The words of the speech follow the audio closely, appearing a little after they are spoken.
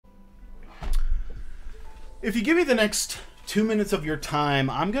If you give me the next 2 minutes of your time,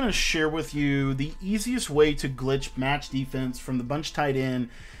 I'm going to share with you the easiest way to glitch match defense from the bunch tight end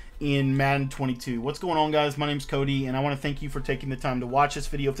in Madden 22. What's going on, guys? My name's Cody, and I want to thank you for taking the time to watch this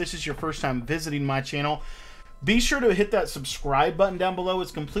video. If this is your first time visiting my channel, be sure to hit that subscribe button down below.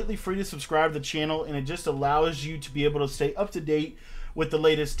 It's completely free to subscribe to the channel, and it just allows you to be able to stay up to date with the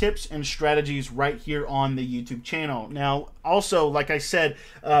latest tips and strategies right here on the YouTube channel. Now, also, like I said,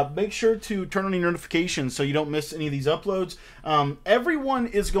 make sure to turn on your notifications so you don't miss any of these uploads. Everyone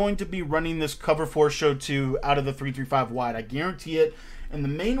is going to be running this cover 4 show 2 out of the 3-3-5 wide. I guarantee it. And the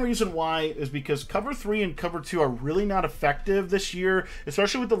main reason why is because cover 3 and cover 2 are really not effective this year,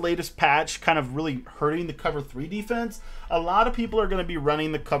 especially with the latest patch kind of really hurting the cover 3 defense. A lot of people are going to be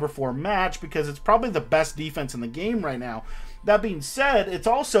running the cover 4 match because it's probably the best defense in the game right now. That being said, it's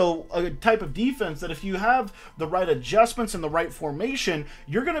also a type of defense that if you have the right adjustments and the right formation,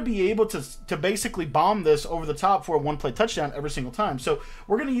 you're going to be able to basically bomb this over the top for a one-play touchdown every single time. So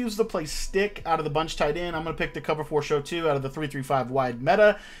we're going to use the play stick out of the bunch tight end. I'm going to pick the cover 4 show 2 out of the 3-3-5 wide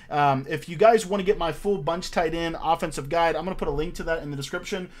meta. If you guys want to get my full bunch tight end offensive guide, I'm going to put a link to that in the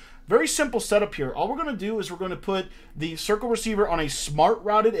description. Very simple setup here. All we're going to do is we're going to put the circle receiver on a smart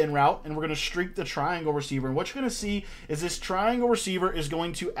routed in route, and we're going to streak the triangle receiver. And what you're going to see is this triangle receiver is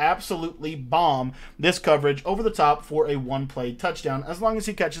going to absolutely bomb this coverage over the top for a one-play touchdown as long as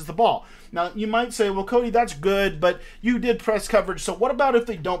he catches the ball. Now, you might say, well, Cody, that's good, but you did press coverage, so what about if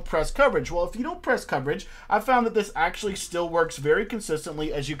they don't press coverage? Well, if you don't press coverage, I found that this actually still works very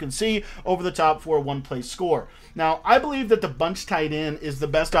consistently, as you can see, over the top for a one-play score. Now, I believe that the bunch tight end is the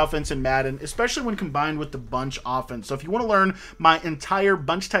best offense in Madden, especially when combined with the bunch offense. So if you want to learn my entire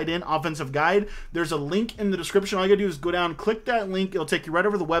bunch tight end offensive guide, there's a link in the description. All you gotta do is go down, click that link. It'll take you right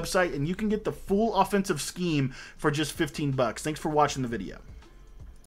over to the website, and you can get the full offensive scheme for just 15 bucks. Thanks for watching the video.